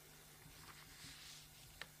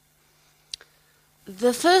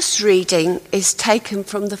The first reading is taken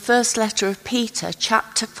from the first letter of Peter,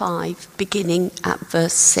 chapter 5, beginning at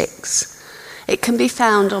verse 6. It can be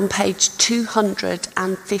found on page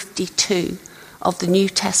 252 of the New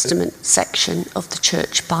Testament section of the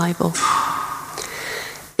Church Bible.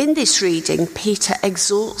 In this reading, Peter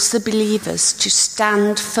exhorts the believers to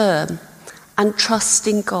stand firm and trust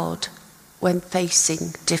in God when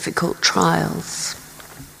facing difficult trials.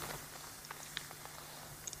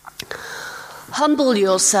 Humble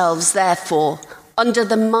yourselves, therefore, under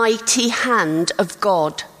the mighty hand of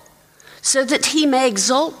God, so that he may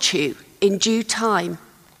exalt you in due time.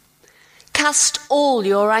 Cast all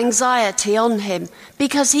your anxiety on him,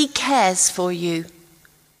 because he cares for you.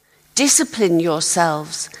 Discipline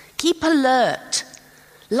yourselves, keep alert.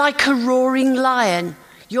 Like a roaring lion,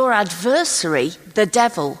 your adversary, the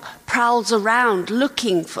devil, prowls around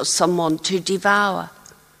looking for someone to devour.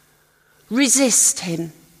 Resist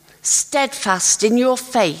him, steadfast in your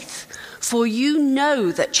faith, for you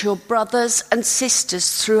know that your brothers and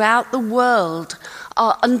sisters throughout the world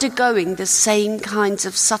are undergoing the same kinds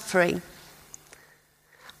of suffering.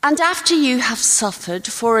 And after you have suffered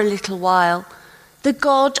for a little while, the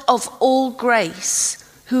God of all grace,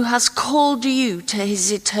 who has called you to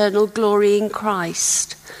his eternal glory in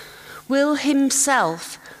Christ, will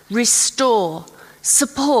himself restore,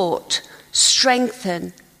 support,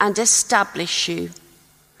 strengthen, and establish you.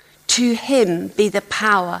 To him be the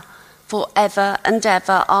power forever and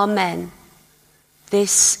ever. Amen.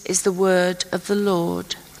 This is the word of the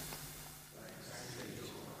Lord.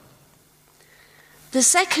 The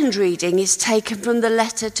second reading is taken from the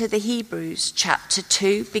letter to the Hebrews, chapter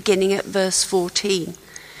 2, beginning at verse 14.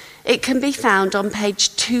 It can be found on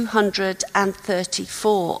page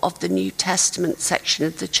 234 of the New Testament section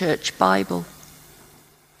of the Church Bible.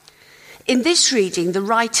 In this reading, the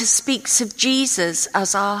writer speaks of Jesus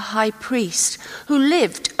as our high priest, who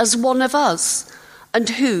lived as one of us, and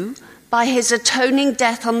who, by his atoning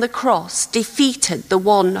death on the cross, defeated the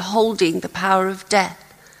one holding the power of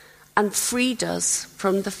death and freed us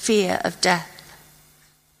from the fear of death.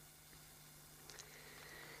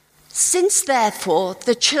 Since, therefore,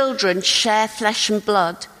 the children share flesh and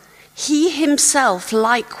blood, he himself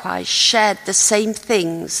likewise shared the same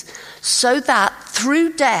things, so that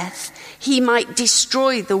through death he might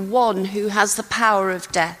destroy the one who has the power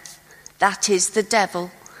of death, that is, the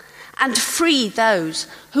devil, and free those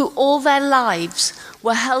who all their lives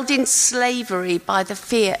were held in slavery by the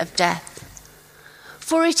fear of death.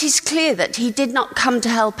 For it is clear that he did not come to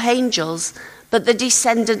help angels, but the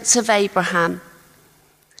descendants of Abraham.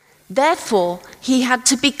 Therefore, he had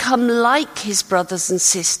to become like his brothers and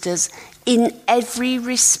sisters in every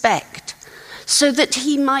respect, so that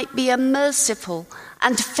he might be a merciful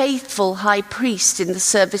and faithful high priest in the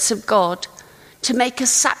service of God, to make a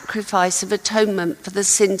sacrifice of atonement for the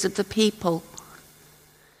sins of the people.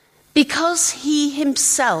 Because he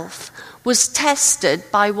himself was tested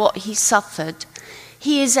by what he suffered,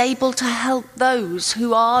 he is able to help those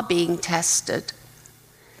who are being tested.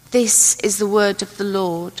 This is the word of the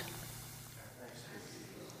Lord.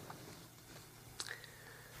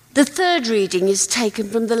 The third reading is taken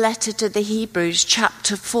from the letter to the Hebrews,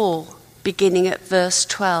 chapter 4, beginning at verse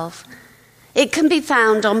 12. It can be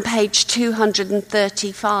found on page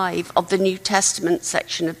 235 of the New Testament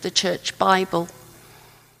section of the Church Bible.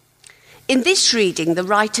 In this reading, the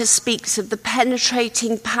writer speaks of the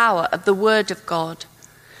penetrating power of the Word of God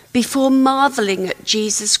before marveling at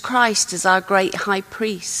Jesus Christ as our great high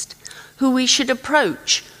priest, who we should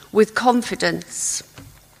approach with confidence.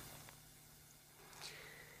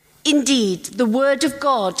 Indeed, the Word of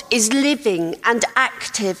God is living and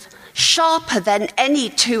active, sharper than any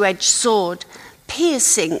two-edged sword,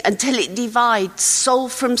 piercing until it divides soul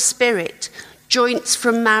from spirit, joints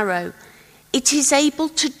from marrow. It is able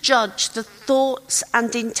to judge the thoughts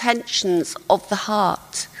and intentions of the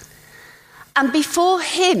heart. And before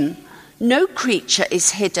him, no creature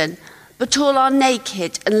is hidden, but all are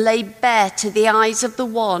naked and laid bare to the eyes of the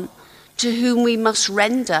one to whom we must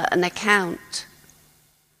render an account.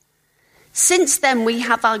 Since then we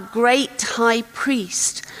have our great high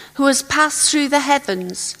priest who has passed through the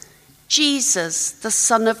heavens, Jesus, the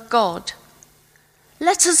Son of God.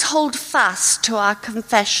 Let us hold fast to our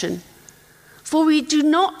confession, for we do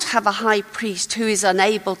not have a high priest who is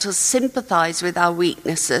unable to sympathize with our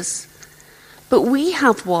weaknesses, but we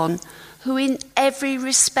have one who in every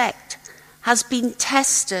respect has been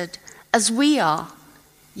tested as we are,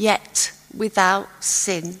 yet without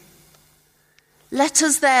sin. Let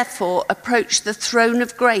us therefore approach the throne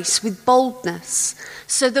of grace with boldness,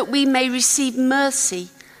 so that we may receive mercy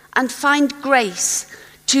and find grace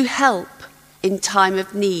to help in time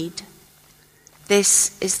of need.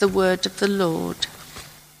 This is the word of the Lord.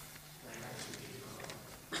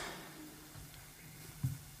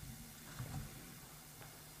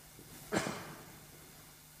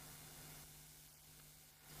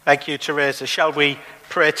 Thank you, Teresa. Shall we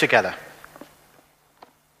pray together?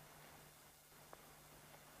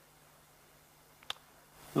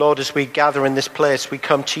 Lord, as we gather in this place, we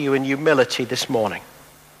come to you in humility this morning.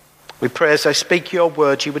 We pray as I speak your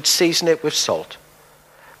word, you would season it with salt,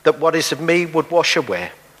 that what is of me would wash away,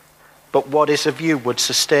 but what is of you would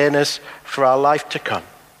sustain us for our life to come.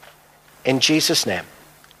 In Jesus' name,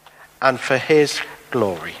 and for his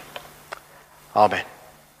glory. Amen.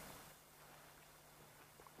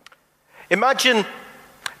 Imagine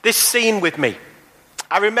this scene with me.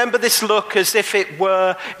 I remember this look as if it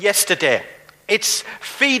were yesterday. It's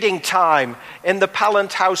feeding time in the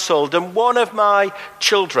Pallant household, and one of my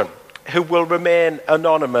children, who will remain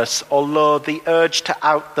anonymous, although the urge to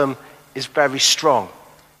out them is very strong,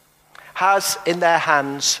 has in their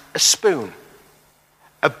hands a spoon,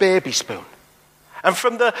 a baby spoon. And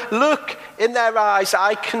from the look in their eyes,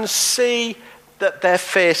 I can see that they're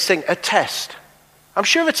facing a test. I'm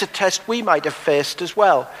sure it's a test we might have faced as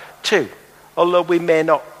well, too, although we may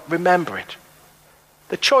not remember it.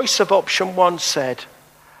 The choice of option 1 said,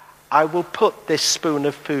 I will put this spoon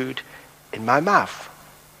of food in my mouth.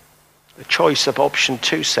 The choice of option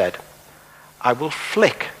 2 said, I will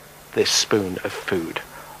flick this spoon of food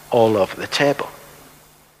all over the table.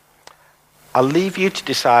 I'll leave you to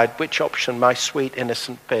decide which option my sweet,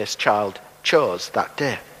 innocent-faced child chose that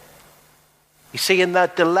day. You see, in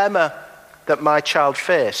that dilemma that my child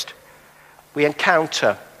faced, we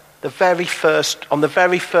encounter on the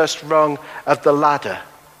very first rung of the ladder,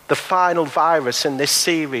 the final virus in this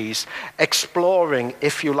series, exploring,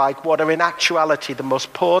 if you like, what are in actuality the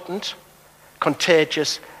most potent,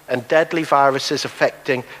 contagious, and deadly viruses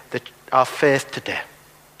affecting our faith today.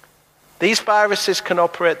 These viruses can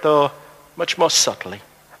operate, though, much more subtly,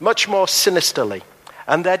 much more sinisterly,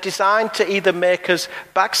 and they're designed to either make us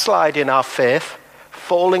backslide in our faith,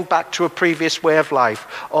 falling back to a previous way of life,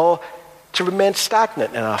 or to remain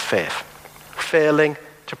stagnant in our faith, failing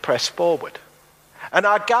to press forward. And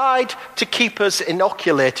our guide to keep us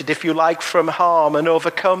inoculated, if you like, from harm and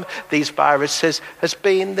overcome these viruses has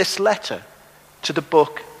been this letter to the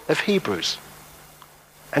book of Hebrews.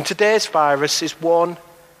 And today's virus is one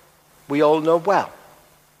we all know well,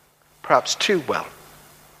 perhaps too well.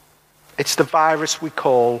 It's the virus we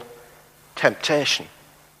call temptation.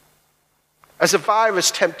 As a virus,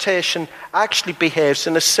 temptation actually behaves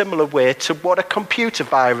in a similar way to what a computer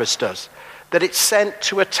virus does, that it's sent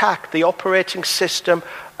to attack the operating system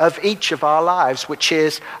of each of our lives, which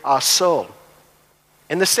is our soul.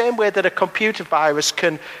 In the same way that a computer virus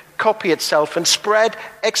can copy itself and spread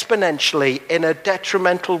exponentially in a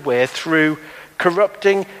detrimental way through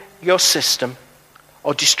corrupting your system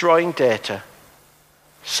or destroying data,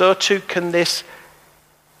 so too can this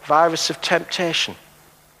virus of temptation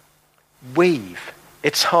weave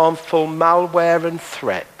its harmful malware and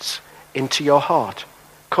threats into your heart,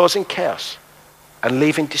 causing chaos and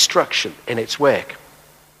leaving destruction in its wake.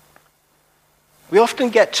 We often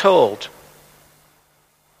get told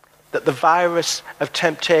that the virus of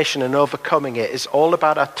temptation and overcoming it is all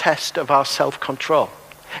about a test of our self-control.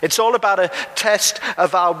 It's all about a test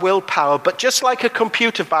of our willpower. But just like a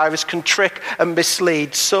computer virus can trick and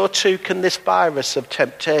mislead, so too can this virus of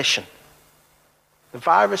temptation. The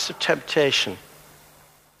virus of temptation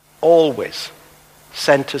always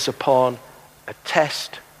centers upon a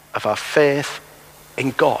test of our faith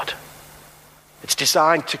in God. It's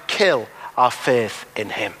designed to kill our faith in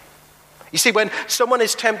him. You see, when someone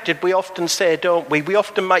is tempted, we often say, don't we? We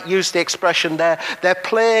often might use the expression they're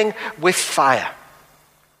playing with fire.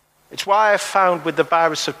 It's why I've found with the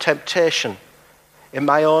virus of temptation in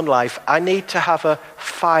my own life, I need to have a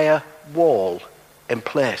fire wall in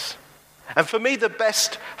place. And for me, the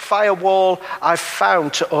best firewall I've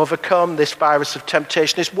found to overcome this virus of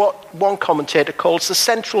temptation is what one commentator calls the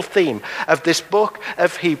central theme of this book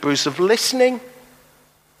of Hebrews, of listening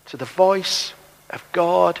to the voice of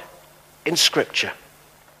God in Scripture.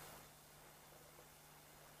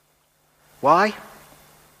 Why?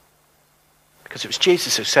 Because it was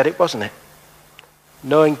Jesus who said it, wasn't it?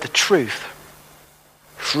 Knowing the truth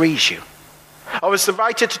frees you. Or as the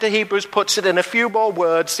writer to the Hebrews puts it in a few more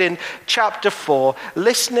words in chapter 4,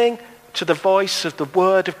 listening to the voice of the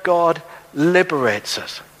Word of God liberates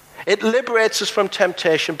us. It liberates us from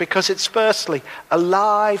temptation because it's firstly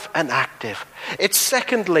alive and active. It's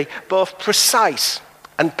secondly both precise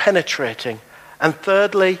and penetrating. And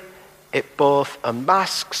thirdly, it both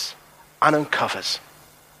unmasks and uncovers.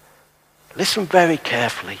 Listen very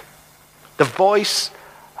carefully. The voice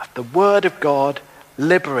of the Word of God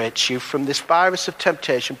liberates you from this virus of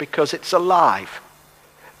temptation because it's alive.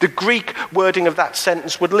 The Greek wording of that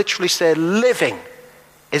sentence would literally say, living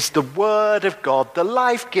is the Word of God, the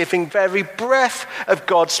life-giving very breath of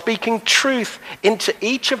God, speaking truth into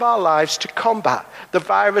each of our lives to combat the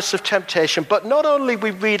virus of temptation. But not only we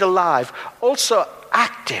read alive, also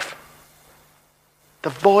active. The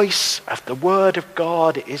voice of the Word of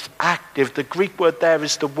God is active. The Greek word there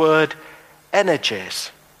is the word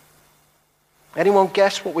energies. Anyone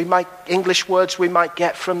guess what English words we might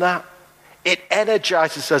get from that? It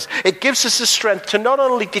energizes us. It gives us the strength to not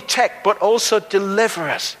only detect but also deliver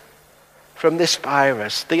us from this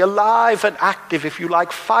virus. The alive and active, if you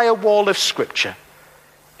like, firewall of Scripture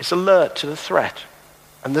is alert to the threat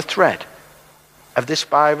and the threat of this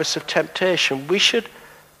virus of temptation. We should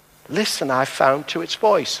listen, I found, to its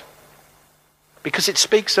voice, because it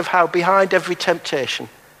speaks of how behind every temptation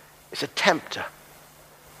is a tempter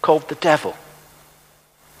called the devil.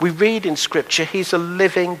 We read in Scripture he's a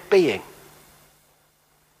living being,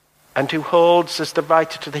 and who holds, as the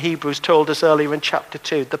writer to the Hebrews told us earlier in chapter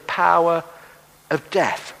 2, the power of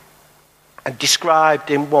death, and described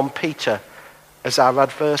in 1 Peter as our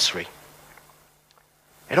adversary.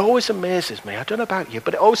 It always amazes me, I don't know about you,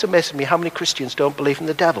 but it always amazes me how many Christians don't believe in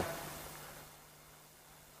the devil.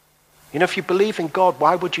 You know, if you believe in God,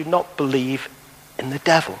 why would you not believe in the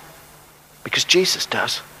devil? Because Jesus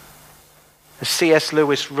does. As C.S.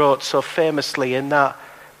 Lewis wrote so famously in that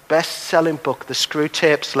best-selling book, The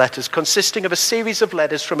Screwtape's Letters, consisting of a series of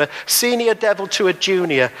letters from a senior devil to a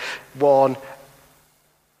junior one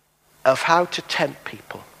of how to tempt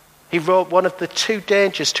people. He wrote, one of the two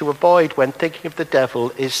dangers to avoid when thinking of the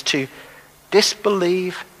devil is to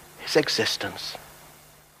disbelieve his existence.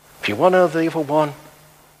 If you want to know the evil one,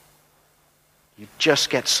 you just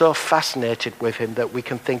get so fascinated with him that we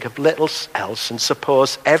can think of little else and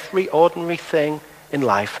suppose every ordinary thing in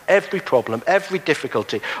life, every problem, every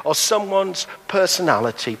difficulty, or someone's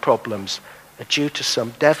personality problems are due to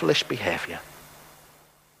some devilish behavior.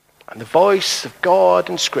 And the voice of God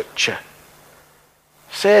in Scripture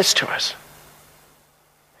says to us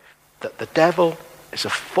that the devil is a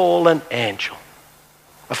fallen angel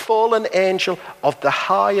of the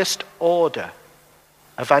highest order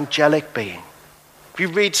of angelic being. If you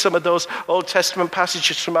read some of those Old Testament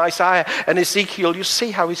passages from Isaiah and Ezekiel, you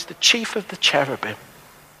see how he's the chief of the cherubim,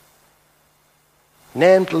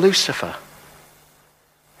 named Lucifer,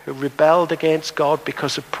 who rebelled against God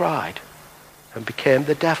because of pride and became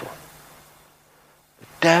the devil. The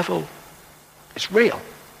devil is real.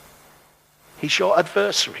 He's your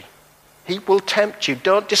adversary. He will tempt you.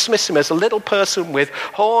 Don't dismiss him as a little person with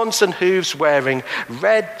horns and hooves wearing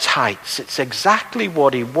red tights. It's exactly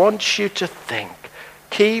what he wants you to think.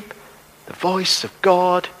 Keep the voice of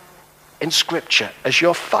God in Scripture as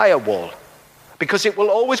your firewall, because it will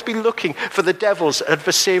always be looking for the devil's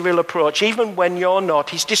adversarial approach, even when you're not.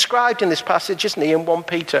 He's described in this passage, isn't he, in 1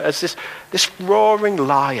 Peter, as this roaring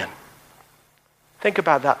lion. Think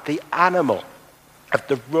about that, the animal of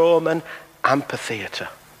the Roman amphitheatre,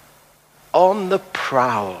 on the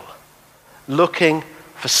prowl, looking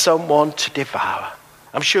for someone to devour.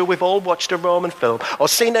 I'm sure we've all watched a Roman film or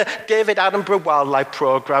seen a David Attenborough wildlife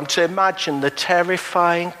program to imagine the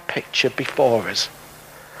terrifying picture before us.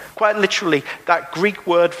 Quite literally, that Greek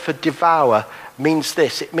word for devour means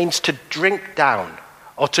this. It means to drink down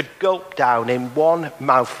or to gulp down in one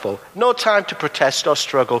mouthful. No time to protest or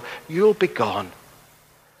struggle. You'll be gone.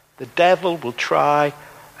 The devil will try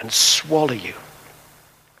and swallow you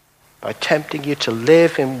by tempting you to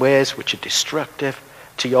live in ways which are destructive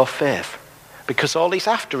to your faith. Because all he's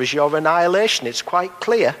after is your annihilation. It's quite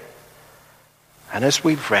clear. And as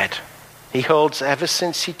we've read, he holds, ever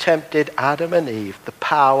since he tempted Adam and Eve, the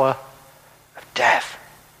power of death.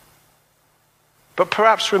 But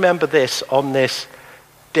perhaps remember this on this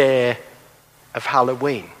day of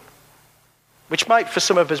Halloween, which might for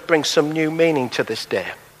some of us bring some new meaning to this day.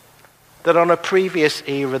 That on a previous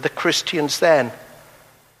era, the Christians then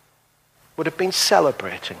would have been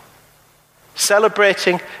celebrating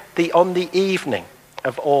on the evening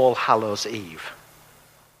of All Hallows Eve,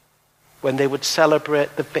 when they would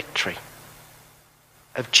celebrate the victory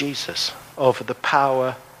of Jesus over the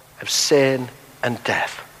power of sin and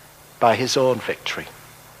death by his own victory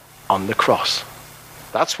on the cross.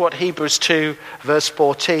 That's what Hebrews 2 verse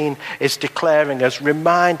 14 is declaring us,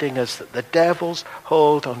 reminding us that the devil's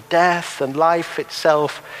hold on death and life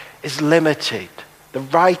itself is limited. The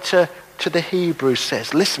writer to the Hebrews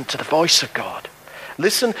says, listen to the voice of God.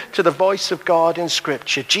 Listen to the voice of God in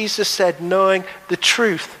Scripture. Jesus said, knowing the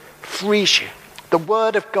truth frees you. The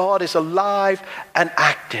Word of God is alive and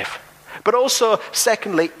active. But also,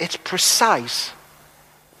 secondly, it's precise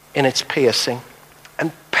in its piercing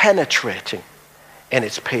and penetrating in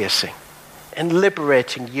its piercing and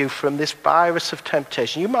liberating you from this virus of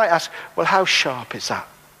temptation. You might ask, well, how sharp is that?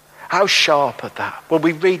 How sharp is that? Well,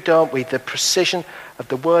 we read, don't we, the precision of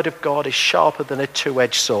the word of God is sharper than a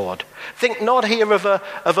two-edged sword. Think not here of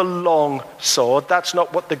a long sword. That's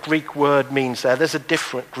not what the Greek word means there. There's a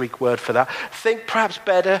different Greek word for that. Think perhaps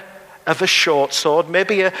better of a short sword,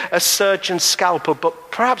 maybe a surgeon's scalpel, but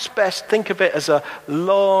perhaps best think of it as a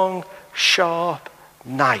long, sharp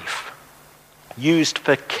knife used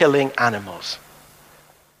for killing animals.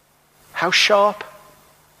 How sharp?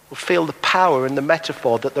 We'll feel the power in the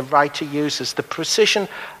metaphor that the writer uses, the precision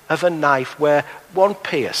of a knife where one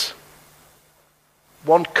pierce,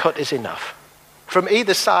 one cut is enough. From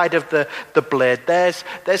either side of the blade,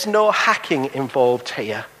 there's no hacking involved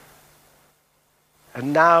here.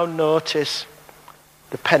 And now notice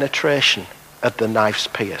the penetration of the knife's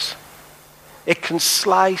pierce. It can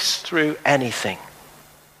slice through anything,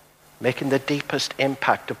 making the deepest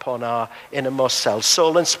impact upon our innermost cells,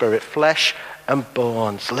 soul and spirit, flesh and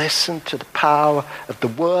bones. Listen to the power of the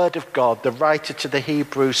word of God. The writer to the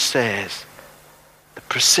Hebrews says, the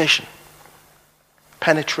precision,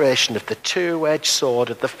 penetration of the two-edged sword,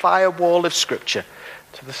 of the firewall of Scripture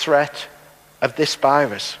to the threat of this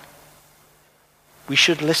virus. We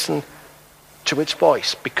should listen to its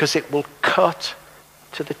voice because it will cut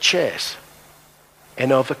to the chase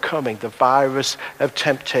in overcoming the virus of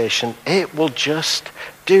temptation. It will just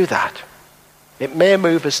do that. It may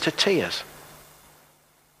move us to tears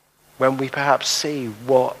when we perhaps see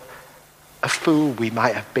what a fool we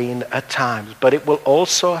might have been at times, but it will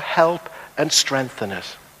also help and strengthen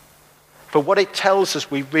us. For what it tells us,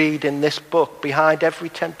 we read in this book, behind every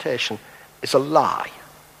temptation is a lie.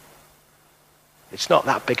 It's not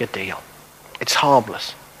that big a deal. It's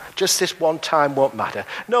harmless. Just this one time won't matter.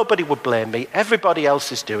 Nobody would blame me. Everybody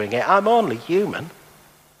else is doing it. I'm only human.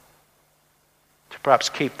 To perhaps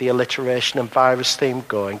keep the alliteration and virus theme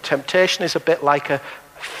going, temptation is a bit like a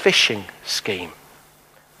phishing scheme.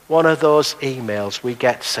 One of those emails we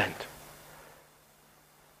get sent.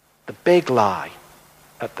 The big lie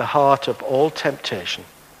at the heart of all temptation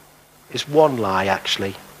is one lie,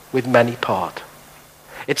 actually, with many parts.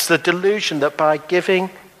 It's the delusion that by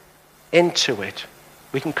giving into it,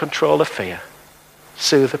 we can control a fear,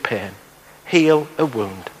 soothe a pain, heal a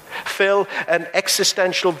wound, fill an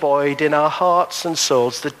existential void in our hearts and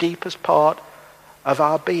souls, the deepest part of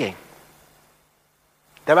our being.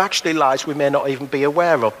 They're actually lies we may not even be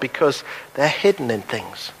aware of because they're hidden in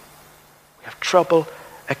things we have trouble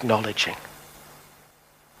acknowledging.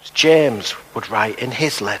 As James would write in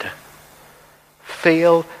his letter,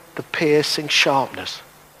 feel the piercing sharpness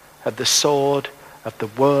of the sword of the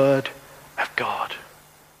word of God.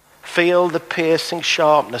 Feel the piercing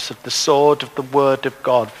sharpness of the sword of the word of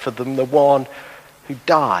God, for them the one who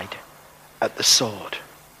died at the sword.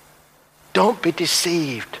 Don't be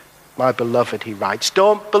deceived, my beloved, he writes.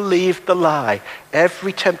 Don't believe the lie.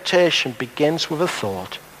 Every temptation begins with a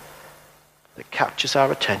thought that captures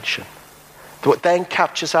our attention. What then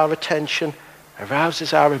captures our attention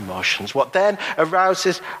arouses our emotions. What then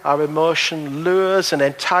arouses our emotion lures and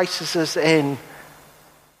entices us in,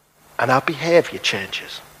 and our behavior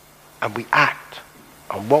changes, and we act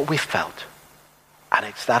on what we felt. And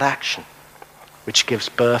it's that action which gives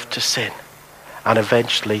birth to sin and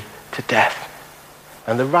eventually to death.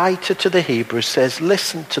 And the writer to the Hebrews says,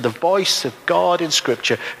 listen to the voice of God in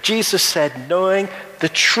Scripture. Jesus said, knowing the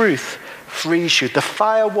truth frees you. The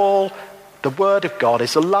firewall, the word of God,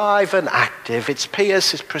 is alive and active. Its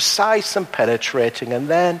pierce is precise and penetrating. And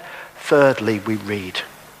then, thirdly, we read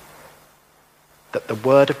that the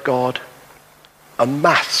word of God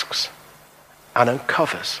unmasks and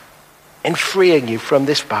uncovers in freeing you from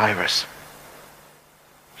this virus.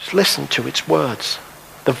 Just listen to its words.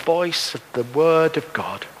 The voice of the word of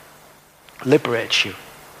God liberates you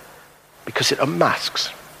because it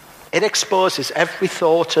unmasks. It exposes every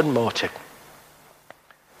thought and motive.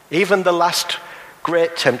 Even the last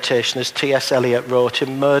great temptation, as T.S. Eliot wrote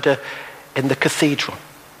in Murder in the Cathedral,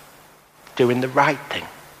 doing the right thing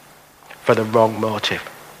for the wrong motive.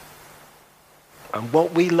 And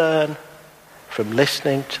what we learn from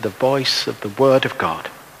listening to the voice of the word of God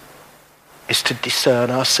is to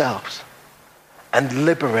discern ourselves and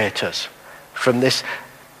liberate us from this,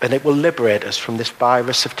 and it will liberate us from this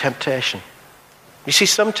virus of temptation. You see,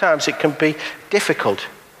 sometimes it can be difficult.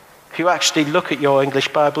 If you actually look at your English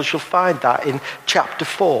Bibles, you'll find that in chapter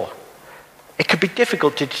 4. It can be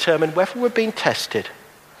difficult to determine whether we're being tested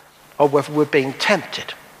or whether we're being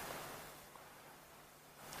tempted.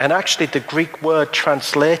 And actually the Greek word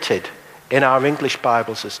translated in our English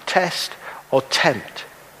Bibles as test or tempt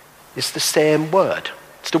is the same word.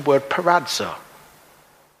 It's the word paradzo.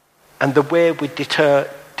 And the way we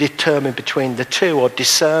determine between the two or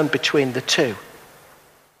discern between the two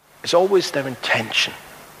is always their intention.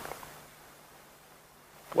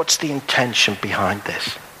 What's the intention behind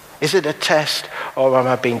this? Is it a test or am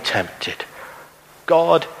I being tempted?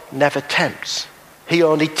 God never tempts. He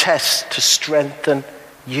only tests to strengthen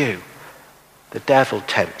you. The devil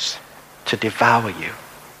tempts to devour you.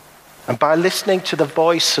 And by listening to the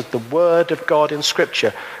voice of the word of God in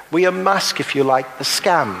Scripture, we unmask, if you like, the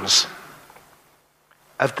scams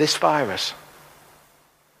of this virus.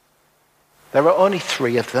 There are only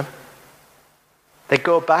 3 of them. They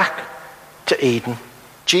go back to Eden.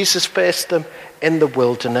 Jesus faced them in the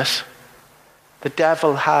wilderness. The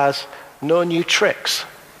devil has no new tricks.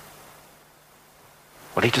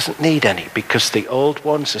 Well, he doesn't need any because the old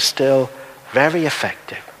ones are still very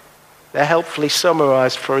effective. They're helpfully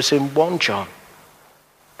summarized for us in 1 John.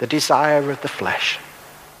 The desire of the flesh,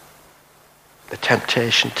 the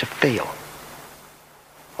temptation to feel,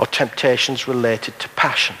 or temptations related to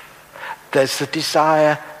passion. There's the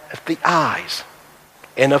desire of the eyes.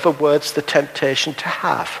 In other words, the temptation to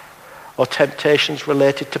have, or temptations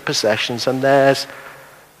related to possessions. And there's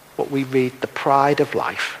what we read, the pride of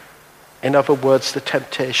life. In other words, the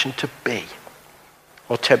temptation to be,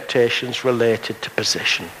 or temptations related to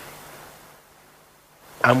position.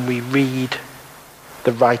 And we read,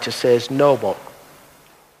 the writer says, no one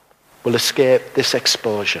will escape this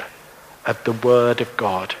exposure of the word of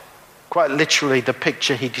God. Quite literally, the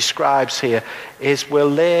picture he describes here is we're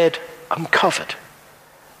laid uncovered,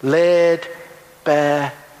 laid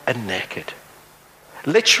bare and naked.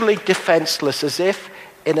 Literally defenseless, as if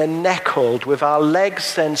in a neck hold, with our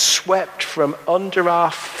legs then swept from under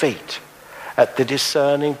our feet at the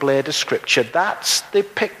discerning blade of Scripture. That's the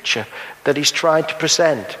picture that he's trying to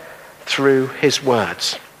present through his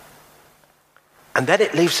words. And then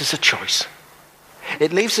it leaves us a choice.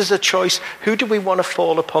 It leaves us a choice. Who do we want to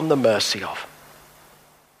fall upon the mercy of?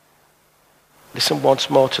 Listen once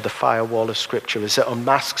more to the firewall of Scripture as it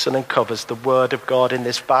unmasks and uncovers the word of God in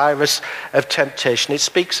this virus of temptation. It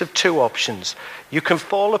speaks of 2 options. You can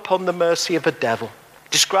fall upon the mercy of a devil,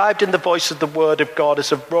 described in the voice of the word of God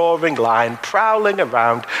as a roaring lion, prowling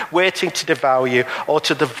around, waiting to devour you, or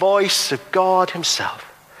to the voice of God himself,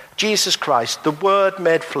 Jesus Christ, the Word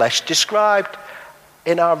made flesh, described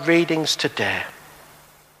in our readings today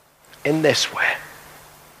in this way.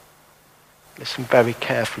 Listen very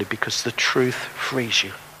carefully, because the truth frees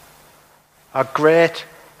you. Our great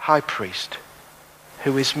high priest,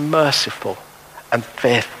 who is merciful and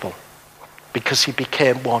faithful, because he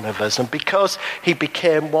became one of us. And because he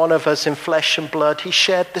became one of us in flesh and blood, he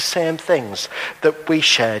shared the same things that we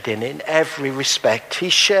shared in every respect. He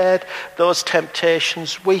shared those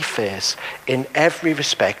temptations we face in every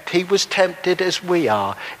respect. He was tempted as we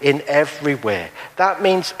are in every way. That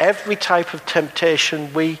means every type of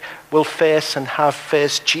temptation we will face and have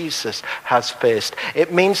faced, Jesus has faced.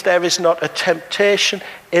 It means there is not a temptation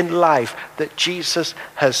in life that Jesus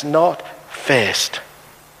has not faced.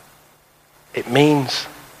 It means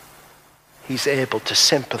he's able to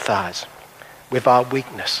sympathize with our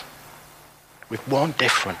weakness, with one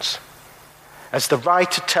difference. As the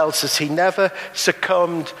writer tells us, he never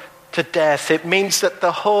succumbed to death. It means that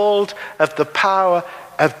the hold of the power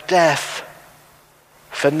of death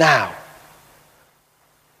for now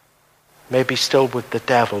may be still with the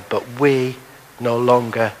devil, but we no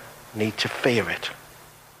longer need to fear it,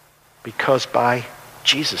 because by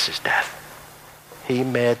Jesus' death, he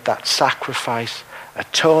made that sacrifice,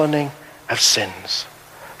 atoning of sins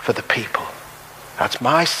for the people. That's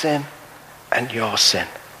my sin and your sin.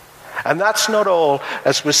 And that's not all.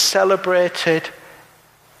 As was celebrated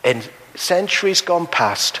in centuries gone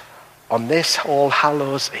past, on this All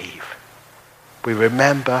Hallows Eve, we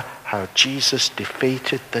remember how Jesus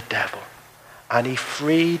defeated the devil. And he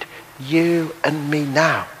freed you and me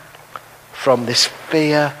now from this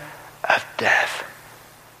fear of death.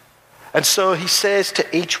 And so he says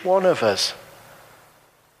to each one of us,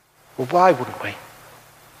 well, why wouldn't we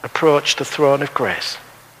approach the throne of grace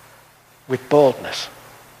with boldness,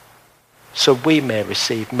 so we may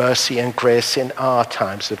receive mercy and grace in our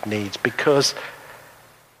times of needs? Because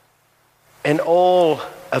in all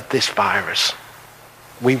of this virus,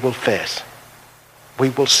 we will face, we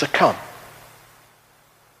will succumb,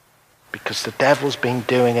 because the devil's been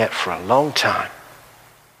doing it for a long time.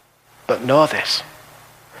 But know this: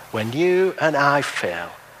 when you and I fail,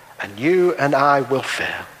 and you and I will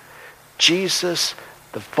fail, Jesus,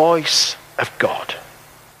 the voice of God,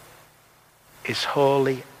 is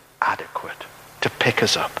wholly adequate to pick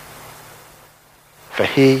us up for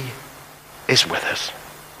he is with us.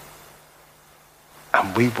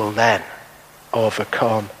 And we will then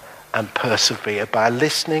overcome and persevere by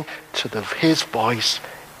listening to his voice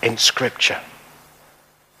in Scripture.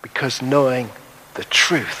 Because knowing the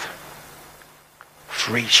truth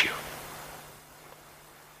frees you.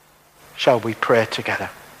 Shall we pray together?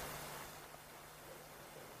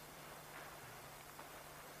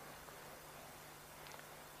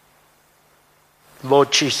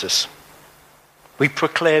 Lord Jesus, we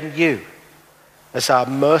proclaim you as our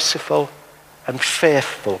merciful and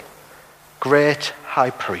faithful great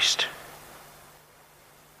high priest.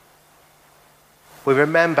 We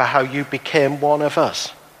remember how you became one of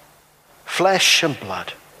us, flesh and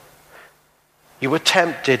blood. You were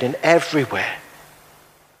tempted in every way,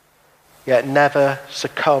 yet never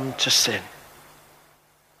succumbed to sin.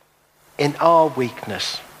 In our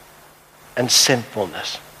weakness and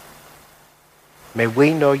sinfulness, may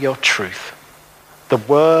we know your truth, the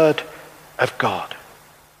word of God,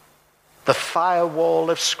 the firewall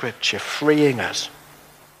of Scripture freeing us.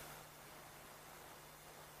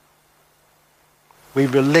 We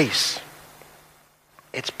release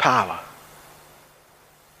its power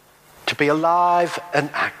to be alive and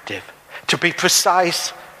active, to be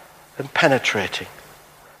precise and penetrating,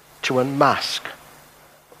 to unmask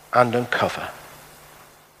and uncover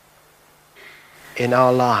in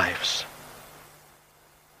our lives.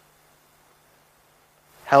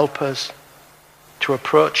 Help us to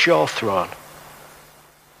approach your throne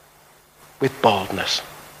with boldness,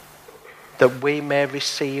 that we may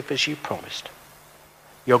receive, as you promised,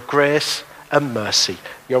 your grace and mercy,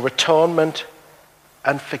 your atonement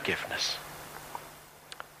and forgiveness.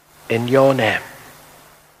 In your name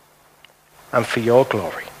and for your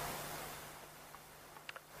glory.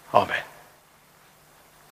 Amen.